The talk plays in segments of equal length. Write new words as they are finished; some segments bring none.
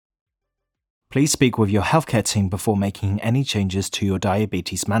Please speak with your healthcare team before making any changes to your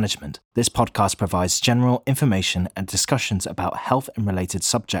diabetes management. This podcast provides general information and discussions about health and related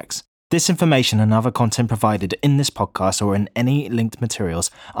subjects. This information and other content provided in this podcast or in any linked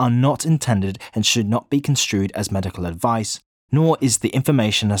materials are not intended and should not be construed as medical advice, nor is the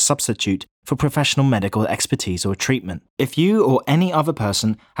information a substitute for professional medical expertise or treatment. If you or any other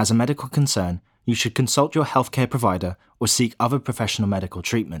person has a medical concern, you should consult your healthcare provider or seek other professional medical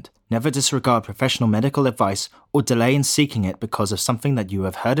treatment. Never disregard professional medical advice or delay in seeking it because of something that you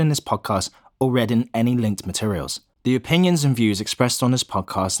have heard in this podcast or read in any linked materials. The opinions and views expressed on this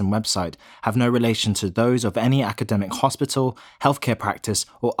podcast and website have no relation to those of any academic hospital, healthcare practice,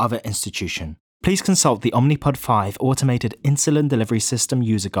 or other institution. Please consult the Omnipod 5 Automated Insulin Delivery System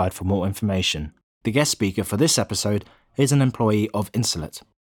User Guide for more information. The guest speaker for this episode is an employee of Insulet.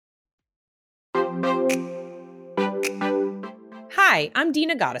 Hi, I'm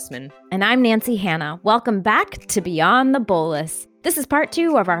Dina Gottesman. And I'm Nancy Hanna. Welcome back to Beyond the Bolus. This is part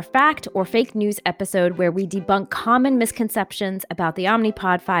 2 of our fact or fake news episode where we debunk common misconceptions about the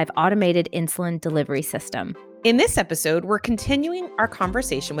Omnipod 5 automated insulin delivery system. In this episode, we're continuing our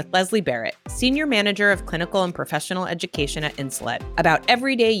conversation with Leslie Barrett, Senior Manager of Clinical and Professional Education at Insulet, about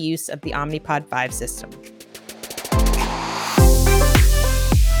everyday use of the Omnipod 5 system.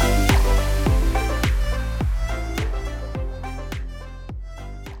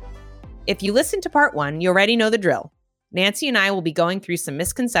 If you listened to part 1, you already know the drill. Nancy and I will be going through some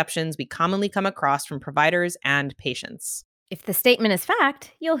misconceptions we commonly come across from providers and patients. If the statement is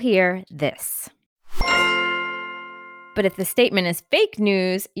fact, you'll hear this. But if the statement is fake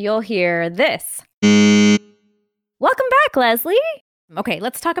news, you'll hear this. Welcome back, Leslie. Okay,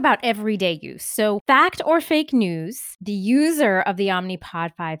 let's talk about everyday use. So, fact or fake news, the user of the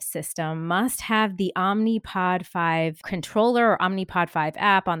Omnipod 5 system must have the Omnipod 5 controller or Omnipod 5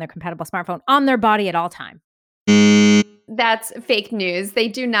 app on their compatible smartphone on their body at all times. That's fake news. They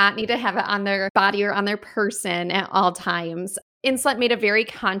do not need to have it on their body or on their person at all times. Insulet made a very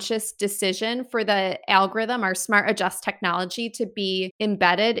conscious decision for the algorithm, our smart adjust technology, to be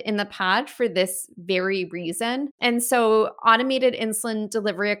embedded in the pod for this very reason. And so automated insulin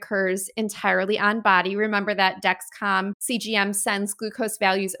delivery occurs entirely on body. Remember that Dexcom CGM sends glucose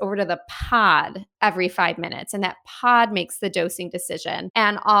values over to the pod every 5 minutes, and that pod makes the dosing decision.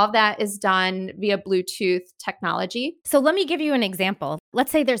 And all of that is done via Bluetooth technology. So let me give you an example.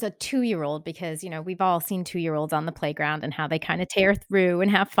 Let's say there's a 2-year-old, because, we've all seen 2-year-olds on the playground and how they kind of tear through and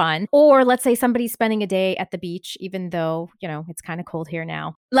have fun. Or let's say somebody's spending a day at the beach, even though, it's kind of cold here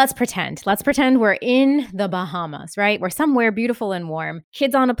now. Let's pretend we're in the Bahamas, right? We're somewhere beautiful and warm.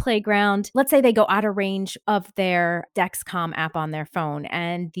 Kids on a playground. Let's say they go out of range of their Dexcom app on their phone,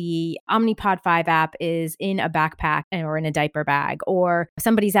 and the Omnipod 5 app is in a backpack or in a diaper bag, or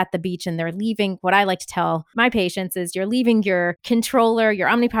somebody's at the beach and they're leaving. What I like to tell my patients is you're leaving your controller, your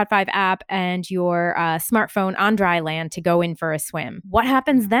Omnipod 5 app, and your smartphone on dry land to go in for a swim. What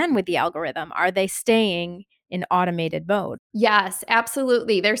happens then with the algorithm? Are they staying in automated mode? Yes,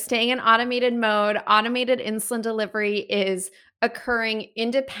 absolutely. They're staying in automated mode. Automated insulin delivery is occurring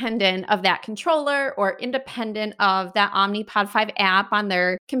independent of that controller or independent of that Omnipod 5 app on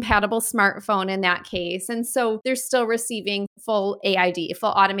their compatible smartphone in that case. And so they're still receiving full AID, full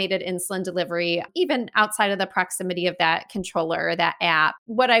automated insulin delivery, even outside of the proximity of that controller or that app.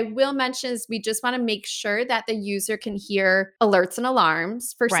 What I will mention is we just want to make sure that the user can hear alerts and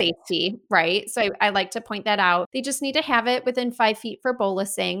alarms for safety, right? So I like to point that out. They just need to have it within 5 feet for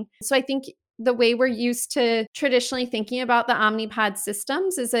bolusing. So I think the way we're used to traditionally thinking about the Omnipod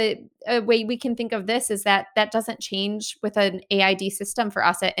systems is a way we can think of this is that doesn't change with an AID system for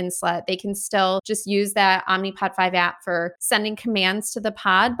us at Insulet. They can still just use that Omnipod 5 app for sending commands to the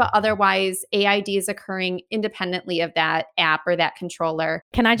pod, but otherwise AID is occurring independently of that app or that controller.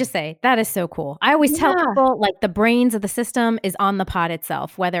 Can I just say, that is so cool. I always tell people, the brains of the system is on the pod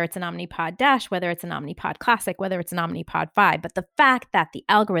itself, whether it's an Omnipod Dash, whether it's an Omnipod Classic, whether it's an Omnipod 5. But the fact that the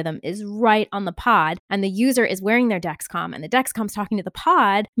algorithm is right on the pod and the user is wearing their Dexcom and the Dexcom's talking to the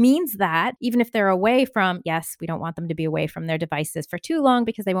pod means that even if they're away from, yes, we don't want them to be away from their devices for too long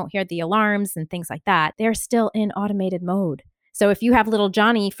because they won't hear the alarms and things like that, they're still in automated mode. So if you have little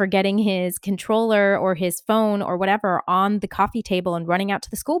Johnny forgetting his controller or his phone or whatever on the coffee table and running out to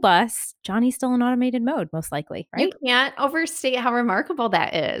the school bus, Johnny's still in automated mode, most likely, right? You can't overstate how remarkable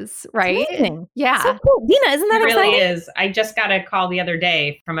that is, right? Amazing. Yeah. So cool. Dina, isn't that exciting? It really is. I just got a call the other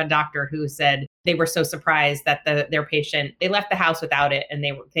day from a doctor who said they were so surprised that their patient, they left the house without it, and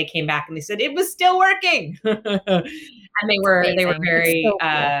they came back and they said it was still working. And they were very, so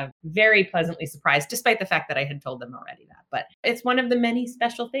cool. very pleasantly surprised, despite the fact that I had told them already that. But It's one of the many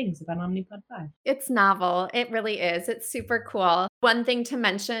special things about Omnipod 5. It's novel. It really is. It's super cool. One thing to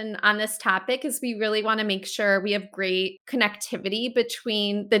mention on this topic is we really want to make sure we have great connectivity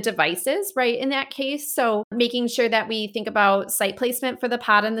between the devices, right? In that case. So making sure that we think about site placement for the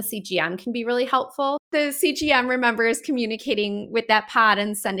pod and the CGM can be really helpful. The CGM, remember, is communicating with that pod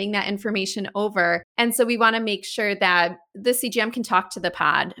and sending that information over. And so we want to make sure that the CGM can talk to the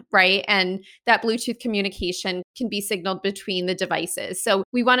pod, right? And that Bluetooth communication can be signaled between the devices. So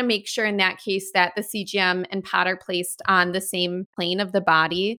we want to make sure in that case that the CGM and pod are placed on the same plane of the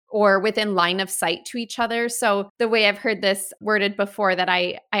body or within line of sight to each other. So the way I've heard this worded before that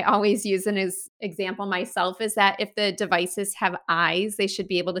I always use in as example myself is that if the devices have eyes, they should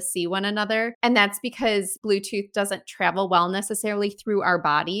be able to see one another. And that's because Bluetooth doesn't travel well necessarily through our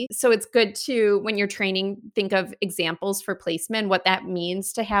body. So it's good to, when you're training, think of examples for placement, what that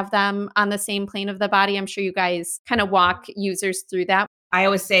means to have them on the same plane of the body. I'm sure you guys kind of walk users through that. I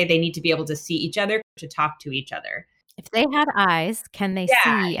always say they need to be able to see each other, to talk to each other. If they had eyes, can they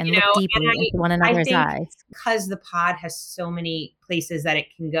see and look deeply into one I another's think eyes? because the pod has so many places that it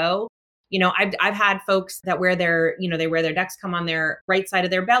can go. I've had folks that wear their Dexcom on their right side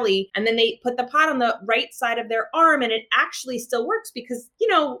of their belly, and then they put the pod on the right side of their arm, and it actually still works because,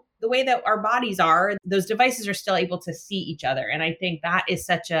 the way that our bodies are, those devices are still able to see each other. And I think that is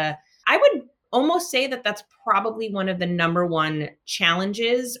I would almost say that that's probably one of the number one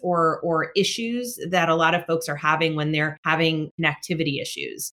challenges or issues that a lot of folks are having when they're having connectivity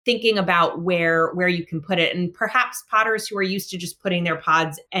issues. Thinking about where you can put it, and perhaps podders who are used to just putting their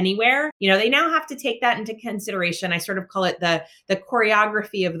pods anywhere, they now have to take that into consideration. I sort of call it the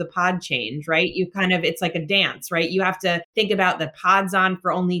choreography of the pod change, right? It's like a dance, right? You have to think about the pods on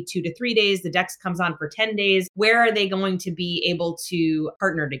for only 2 to 3 days. The Dex comes on for 10 days. Where are they going to be able to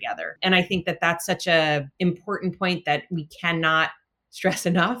partner together? And I think that that's such a important point that we cannot stress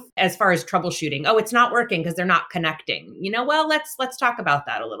enough as far as troubleshooting. Oh, it's not working because they're not connecting. Well, let's talk about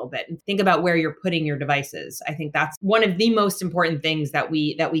that a little bit and think about where you're putting your devices. I think that's one of the most important things that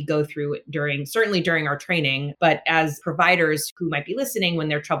we go through certainly during our training, but as providers who might be listening when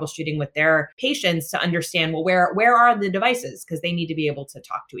they're troubleshooting with their patients to understand, well, where are the devices? Because they need to be able to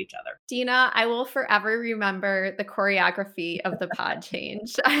talk to each other. Dina, I will forever remember the choreography of the pod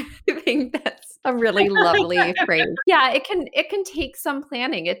change. I think that's a really lovely phrase. Yeah, it can take some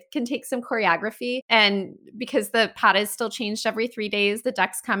planning. It can take some choreography. And because the pod is still changed every 3 days, the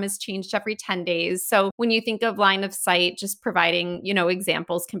Dexcom is changed every 10 days. So when you think of line of sight, just providing,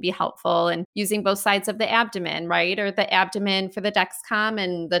 examples can be helpful, and using both sides of the abdomen, right? Or the abdomen for the Dexcom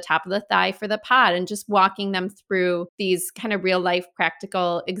and the top of the thigh for the pod, and just walking them through these kind of real life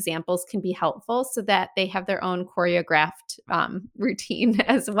practical examples can be helpful so that they have their own choreographed routine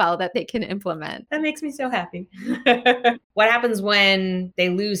as well that they can implement. That makes me so happy. What happens when they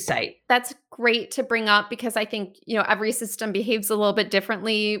lose sight? That's great to bring up because I think, every system behaves a little bit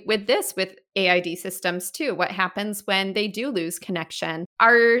differently with AID systems too. What happens when they do lose connection?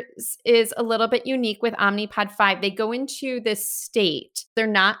 Ours is a little bit unique with Omnipod 5. They go into this state. They're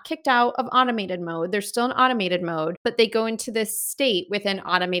not kicked out of automated mode. They're still in automated mode, but they go into this state within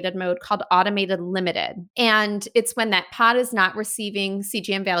automated mode called automated limited. And it's when that pod is not receiving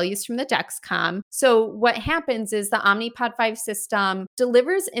CGM values from the Dexcom. So what happens is the Omnipod 5 system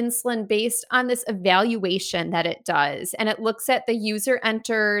delivers insulin based on this evaluation that it does. And it looks at the user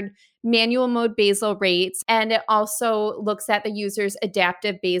entered manual mode basal rates, and it also looks at the user's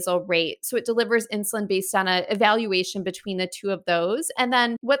adaptive basal rate. So it delivers insulin based on an evaluation between the two of those. And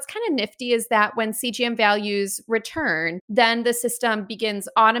then what's kind of nifty is that when CGM values return, then the system begins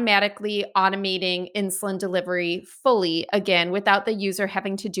automatically automating insulin delivery fully again without the user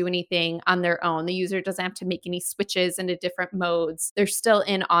having to do anything on their own. The user doesn't have to make any switches into different modes. They're still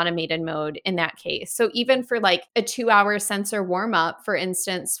in automated mode in that case. So even for like a 2-hour sensor warm up, for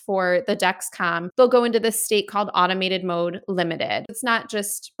instance, for the Dexcom, they'll go into this state called automated mode limited. It's not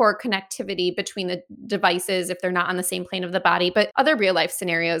just for connectivity between the devices if they're not on the same plane of the body, but other real life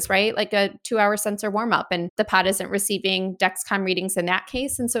scenarios, right? Like a 2-hour sensor warm up and the pod isn't receiving Dexcom readings in that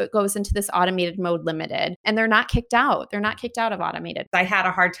case. And so it goes into this automated mode limited, and they're not kicked out. They're not kicked out of automated. I had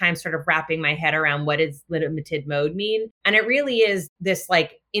a hard time sort of wrapping my head around what does limited mode mean. And it really is this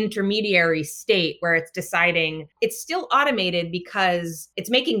like intermediary state where it's deciding it's still automated because it's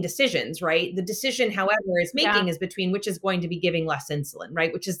making decisions, right? The decision, however, is making is between which is going to be giving less insulin,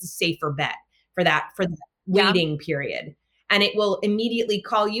 right? Which is the safer bet for that waiting period. and it will immediately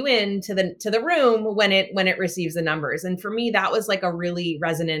call you in to the room when it receives the numbers. And for me, that was like a really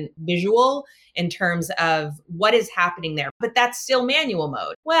resonant visual in terms of what is happening there. But that's still manual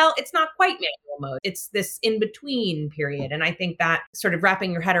mode. Well, it's not quite manual mode. It's this in between period. And I think that sort of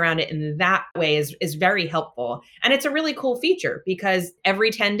wrapping your head around it in that way is very helpful. And it's a really cool feature because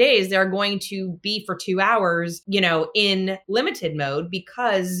every 10 days they're going to be for 2 hours, in limited mode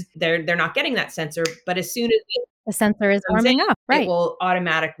because they're not getting that sensor. But as soon as the sensor is warming up, right? It will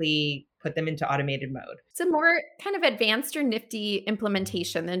automatically put them into automated mode. It's a more kind of advanced or nifty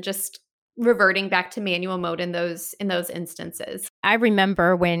implementation than just reverting back to manual mode in those instances. I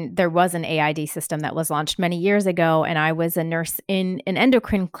remember when there was an AID system that was launched many years ago, and I was a nurse in an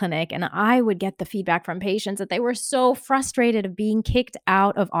endocrine clinic, and I would get the feedback from patients that they were so frustrated of being kicked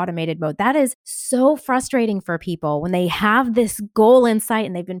out of automated mode. That is so frustrating for people when they have this goal in sight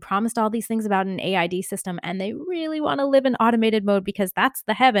and they've been promised all these things about an AID system and they really want to live in automated mode because that's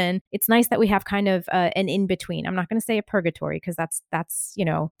the heaven. It's nice that we have kind of an in-between. I'm not going to say a purgatory because that's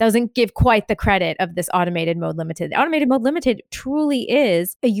doesn't give quite the credit of this automated mode limited. The automated mode limited truly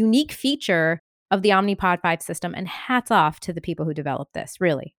is a unique feature of the Omnipod 5 system, and hats off to the people who developed this.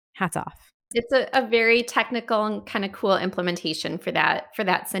 Really, hats off. It's a very technical and kind of cool implementation for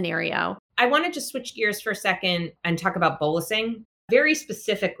that scenario. I want to just switch gears for a second and talk about bolusing. Very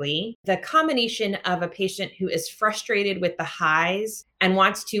specifically, the combination of a patient who is frustrated with the highs and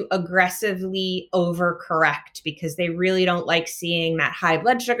wants to aggressively overcorrect because they really don't like seeing that high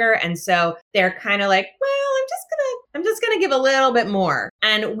blood sugar. And so they're kind of like, well, I'm just gonna give a little bit more.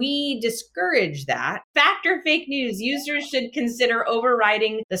 And we discourage that. Fact or fake news, users should consider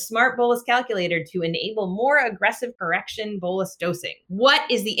overriding the smart bolus calculator to enable more aggressive correction bolus dosing. What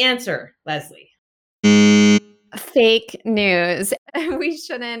is the answer, Leslie? Fake news. We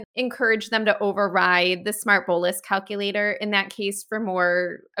shouldn't encourage them to override the smart bolus calculator in that case for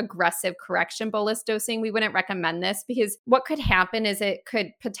more aggressive correction bolus dosing. We wouldn't recommend this because what could happen is it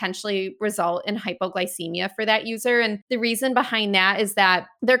could potentially result in hypoglycemia for that user. And the reason behind that is that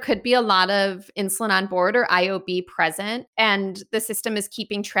there could be a lot of insulin on board or IOB present, and the system is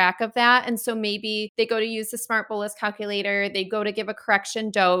keeping track of that. And so maybe they go to use the smart bolus calculator, they go to give a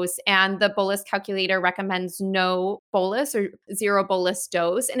correction dose, and the bolus calculator recommends no bolus or zero bolus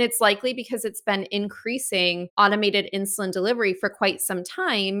dose. And it's likely because it's been increasing automated insulin delivery for quite some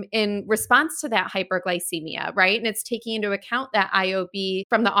time in response to that hyperglycemia, right? And it's taking into account that IOB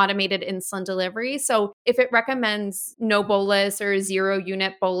from the automated insulin delivery. So if it recommends no bolus or 0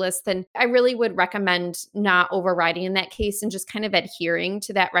 unit bolus, then I really would recommend not overriding in that case and just kind of adhering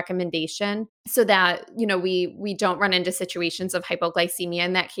to that recommendation so that, we don't run into situations of hypoglycemia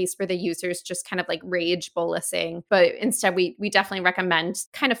in that case where the users just kind of like rage bolusing. But instead, we definitely recommend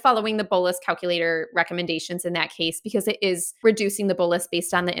kind of following the bolus calculator recommendations in that case because it is reducing the bolus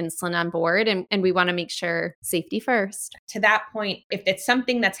based on the insulin on board. And we want to make sure safety first. To that point, if it's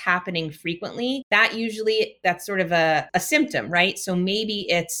something that's happening frequently, that's sort of a symptom, right? So maybe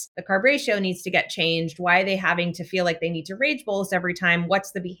it's the carb ratio needs to get changed. Why are they having to feel like they need to rage bolus every time?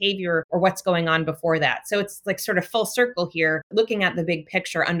 What's the behavior or what's going on before that? So it's like sort of full circle here, looking at the big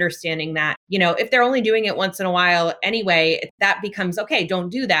picture, understanding that, if they're only doing it once in a while anyway, that becomes, okay, don't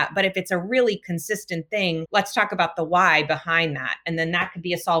do that. But if it's a really consistent thing, let's talk about the why behind that. And then that could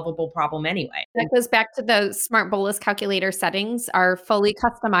be a solvable problem anyway. That goes back to the smart bolus calculator settings are fully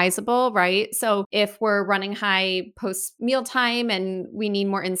customizable, right? So if we're running high post mealtime and we need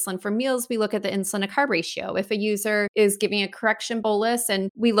more insulin for meals, we look at the insulin to carb ratio. If a user is giving a correction bolus and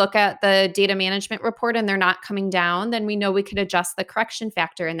we look at the data management report and they're not coming down, then we know we could adjust the correction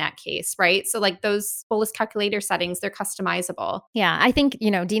factor in that case, right? So like those bolus calculator settings, they're customizable. Yeah, I think,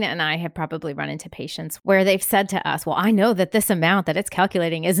 Dina and I have probably run into patients where they've said to us, well, I know that this amount that it's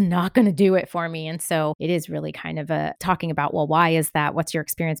calculating is not going to do it for me. And so it is really kind of talking about, well, why is that? What's your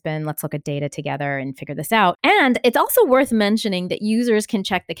experience been? Let's look at data together and figure this out. And it's also worth mentioning that users can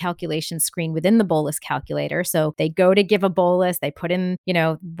check the calculation screen within the bolus calculator. So they go to give a bolus, they put in,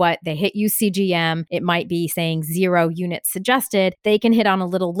 what they hit UCGM. It might be saying 0 units suggested. They can hit on a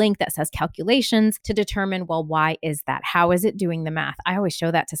little link that says calculations to determine, well, why is that? How is it doing the math? I always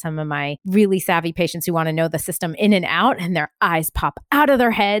show that to some of my really savvy patients who want to know the system in and out, and their eyes pop out of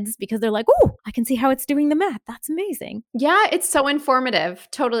their heads because they're like, oh, I can see how it's doing the math. That's amazing. Yeah, it's so informative.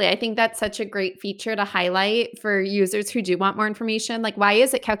 Totally. I think that's such a great feature to highlight for users who do want more information. Like, why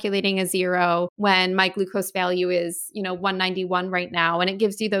is it calculating a 0 when my glucose value is, 191 right now? And it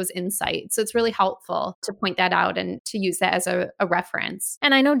gives you those insights. So it's really helpful to point that out and to use that as a reference.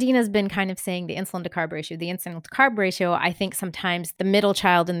 And I know Dina's been kind of saying the insulin to carb ratio. The insulin to carb ratio, I think sometimes the middle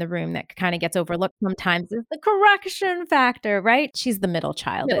child in the room that kind of gets overlooked sometimes is the correction factor, right? She's the middle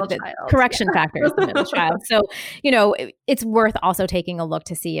child. Middle The child, correction yeah. factor is the middle child. So, it's worth also taking a look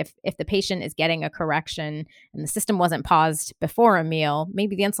to see if the patient is getting a correction and the system wasn't paused before a meal.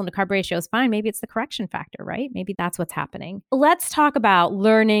 Maybe the insulin to carb ratio is fine. Maybe it's the correction factor, right? Maybe that's what's happening. Let's talk about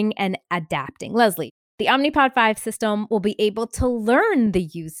learning and adapting. Leslie, the Omnipod 5 system will be able to learn the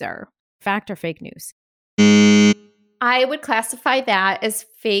user. Fact or fake news? I would classify that as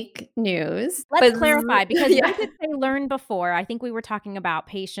fake news. Let's clarify, because yeah. you did say learn before. I think we were talking about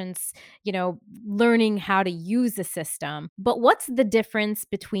patients, learning how to use the system. But what's the difference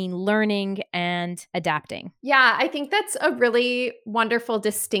between learning and adapting? Yeah, I think that's a really wonderful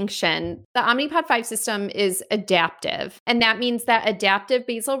distinction. The Omnipod 5 system is adaptive, and that means that adaptive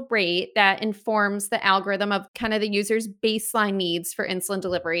basal rate that informs the algorithm of kind of the user's baseline needs for insulin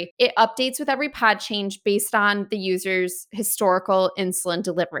delivery. It updates with every pod change based on the user's historical insulin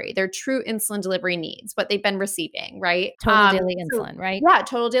delivery, their true insulin delivery needs, what they've been receiving, right? Total daily insulin, right? Yeah,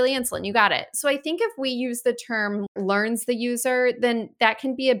 total daily insulin. You got it. So I think if we use the term learns the user, then that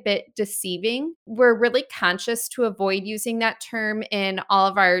can be a bit deceiving. We're really conscious to avoid using that term in all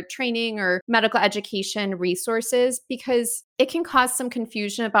of our training or medical education resources because it can cause some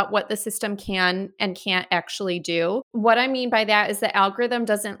confusion about what the system can and can't actually do. What I mean by that is the algorithm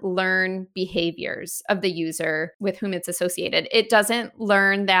doesn't learn behaviors of the user with whom it's associated. It doesn't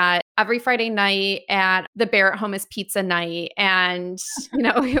learn that every Friday night at the Barrett home is pizza night and,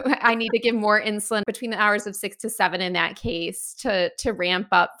 I need to give more insulin between the hours of 6 to 7 in that case to ramp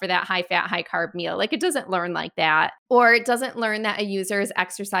up for that high fat, high carb meal. Like it doesn't learn like that. Or it doesn't learn that a user is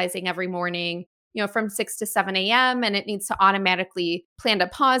exercising every morning from 6 to 7 a.m. and it needs to automatically plan to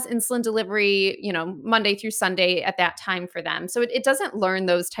pause insulin delivery, Monday through Sunday at that time for them. So it doesn't learn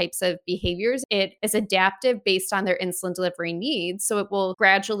those types of behaviors. It is adaptive based on their insulin delivery needs. So it will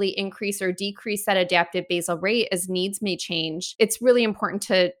gradually increase or decrease that adaptive basal rate as needs may change. It's really important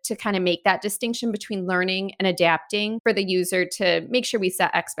to kind of make that distinction between learning and adapting for the user to make sure we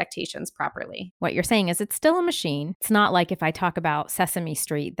set expectations properly. What you're saying is it's still a machine. It's not like if I talk about Sesame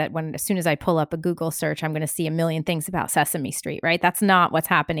Street that as soon as I pull up a Google search, I'm going to see a million things about Sesame Street, right? That's not what's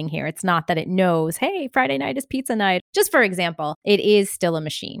happening here. It's not that it knows, hey, Friday night is pizza night. Just for example, it is still a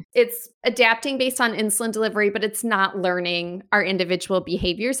machine. It's adapting based on insulin delivery, but it's not learning our individual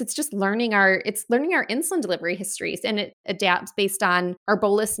behaviors. It's just learning our insulin delivery histories, and it adapts based on our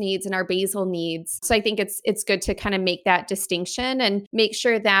bolus needs and our basal needs. So I think it's good to kind of make that distinction and make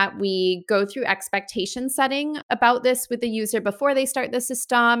sure that we go through expectation setting about this with the user before they start the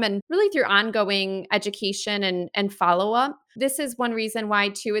system and really through ongoing education and follow-up. This is one reason why,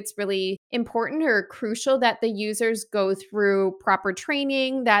 too, it's really important or crucial that the users go through proper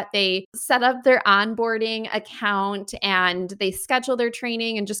training, that they set up their onboarding account and they schedule their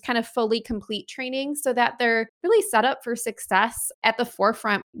training and just kind of fully complete training so that they're really set up for success at the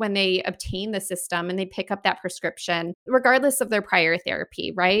forefront when they obtain the system and they pick up that prescription, regardless of their prior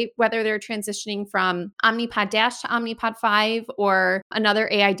therapy, right? Whether they're transitioning from Omnipod Dash to Omnipod 5 or another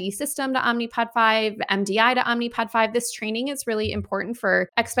AID system to Omnipod 5, MDI to Omnipod 5, this training is really important for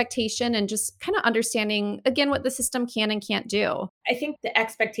expectation and just kind of understanding, again, what the system can and can't do. I think the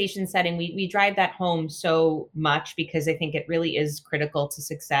expectation setting, we drive that home so much because I think it really is critical to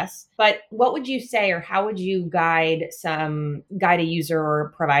success. But what would you say, or how would you guide a user or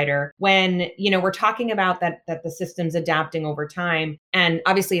a provider when, we're talking about that the system's adapting over time, and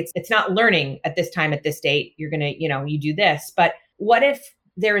obviously it's not learning at this time, at this date, you're going to, you do this, but what if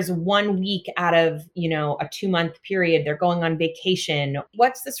there is 1 week out of, a 2-month period, they're going on vacation?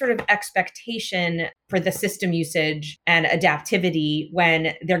 What's the sort of expectation for the system usage and adaptivity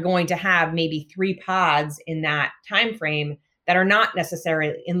when they're going to have maybe 3 pods in that time frame that are not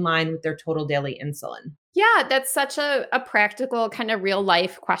necessarily in line with their total daily insulin? Yeah, that's such a practical kind of real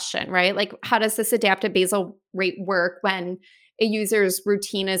life question, right? Like, how does this adaptive basal rate work when a user's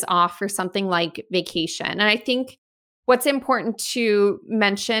routine is off for something like vacation? And I think what's important to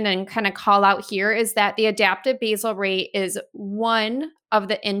mention and kind of call out here is that the adaptive basal rate is one of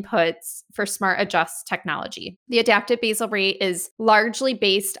the inputs for Smart Adjust technology. The adaptive basal rate is largely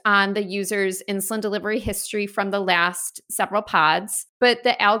based on the user's insulin delivery history from the last several pods, but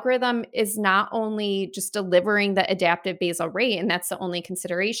the algorithm is not only just delivering the adaptive basal rate, and that's the only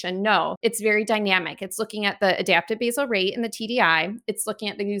consideration. No, it's very dynamic. It's looking at the adaptive basal rate and the TDI. It's looking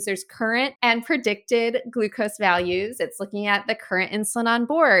at the user's current and predicted glucose values. It's looking at the current insulin on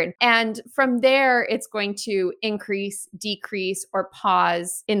board. And from there, it's going to increase, decrease, or pause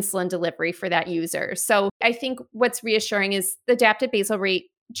insulin delivery for that user. So I think what's reassuring is the adaptive basal rate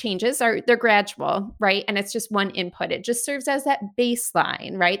changes they're gradual, right? And it's just one input. It just serves as that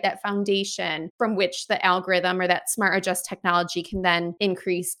baseline, right? That foundation from which the algorithm or that smart adjust technology can then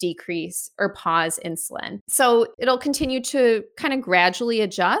increase, decrease, or pause insulin. So it'll continue to kind of gradually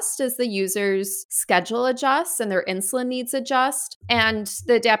adjust as the user's schedule adjusts and their insulin needs adjust. And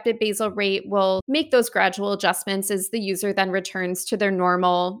the adaptive basal rate will make those gradual adjustments as the user then returns to their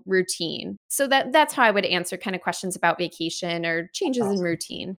normal routine. So that's how I would answer kind of questions about vacation or changes in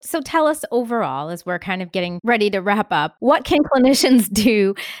routine. So tell us overall, as we're kind of getting ready to wrap up, what can clinicians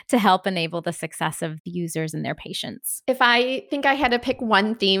do to help enable the success of users and their patients? If I think I had to pick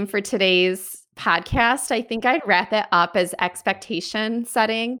one theme for today's podcast, I think I'd wrap it up as expectation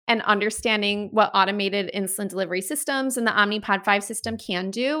setting and understanding what automated insulin delivery systems and the Omnipod 5 system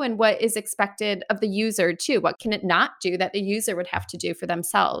can do and what is expected of the user too. What can it not do that the user would have to do for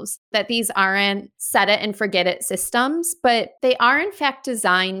themselves? That these aren't set it and forget it systems, but they are in fact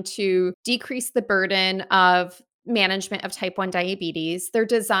designed to decrease the burden of management of type 1 diabetes. They're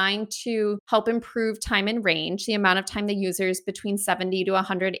designed to help improve time in range, the amount of time the user is between 70 to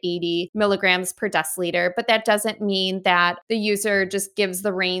 180 milligrams per deciliter. But that doesn't mean that the user just gives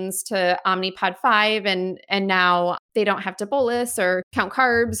the reins to Omnipod 5 and now they don't have to bolus or count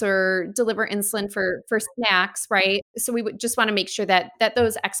carbs or deliver insulin for snacks, right? So we would just want to make sure that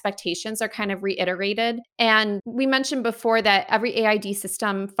those expectations are kind of reiterated. And we mentioned before that every AID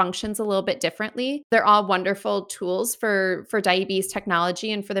system functions a little bit differently. They're all wonderful tools for diabetes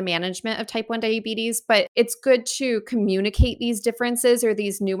technology and for the management of type 1 diabetes, but it's good to communicate these differences or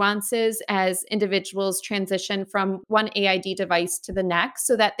these nuances as individuals transition from one AID device to the next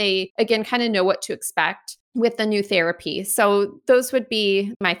so that they, again, kind of know what to expect with the new therapy. So those would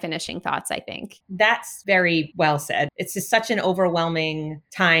be my finishing thoughts, I think. That's very well said. It's just such an overwhelming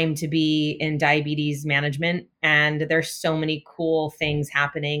time to be in diabetes management. And there's so many cool things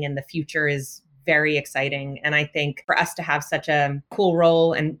happening and the future is very exciting. And I think for us to have such a cool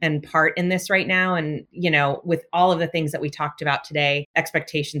role and part in this right now, and, with all of the things that we talked about today,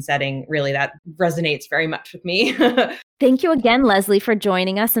 expectation setting, really that resonates very much with me. Thank you again, Leslie, for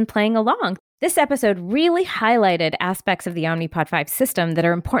joining us and playing along. This episode really highlighted aspects of the Omnipod 5 system that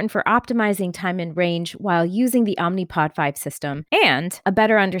are important for optimizing time in range while using the Omnipod 5 system, and a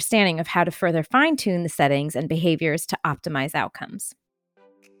better understanding of how to further fine-tune the settings and behaviors to optimize outcomes.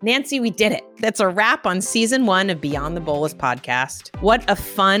 Nancy, we did it. That's a wrap on season 1 of Beyond the Bolus podcast. What a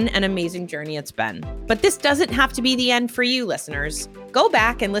fun and amazing journey it's been. But this doesn't have to be the end for you, listeners. Go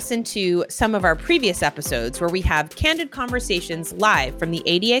back and listen to some of our previous episodes where we have candid conversations live from the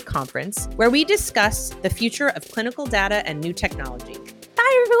ADA conference, where we discuss the future of clinical data and new technology.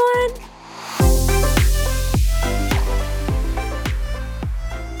 Bye, everyone.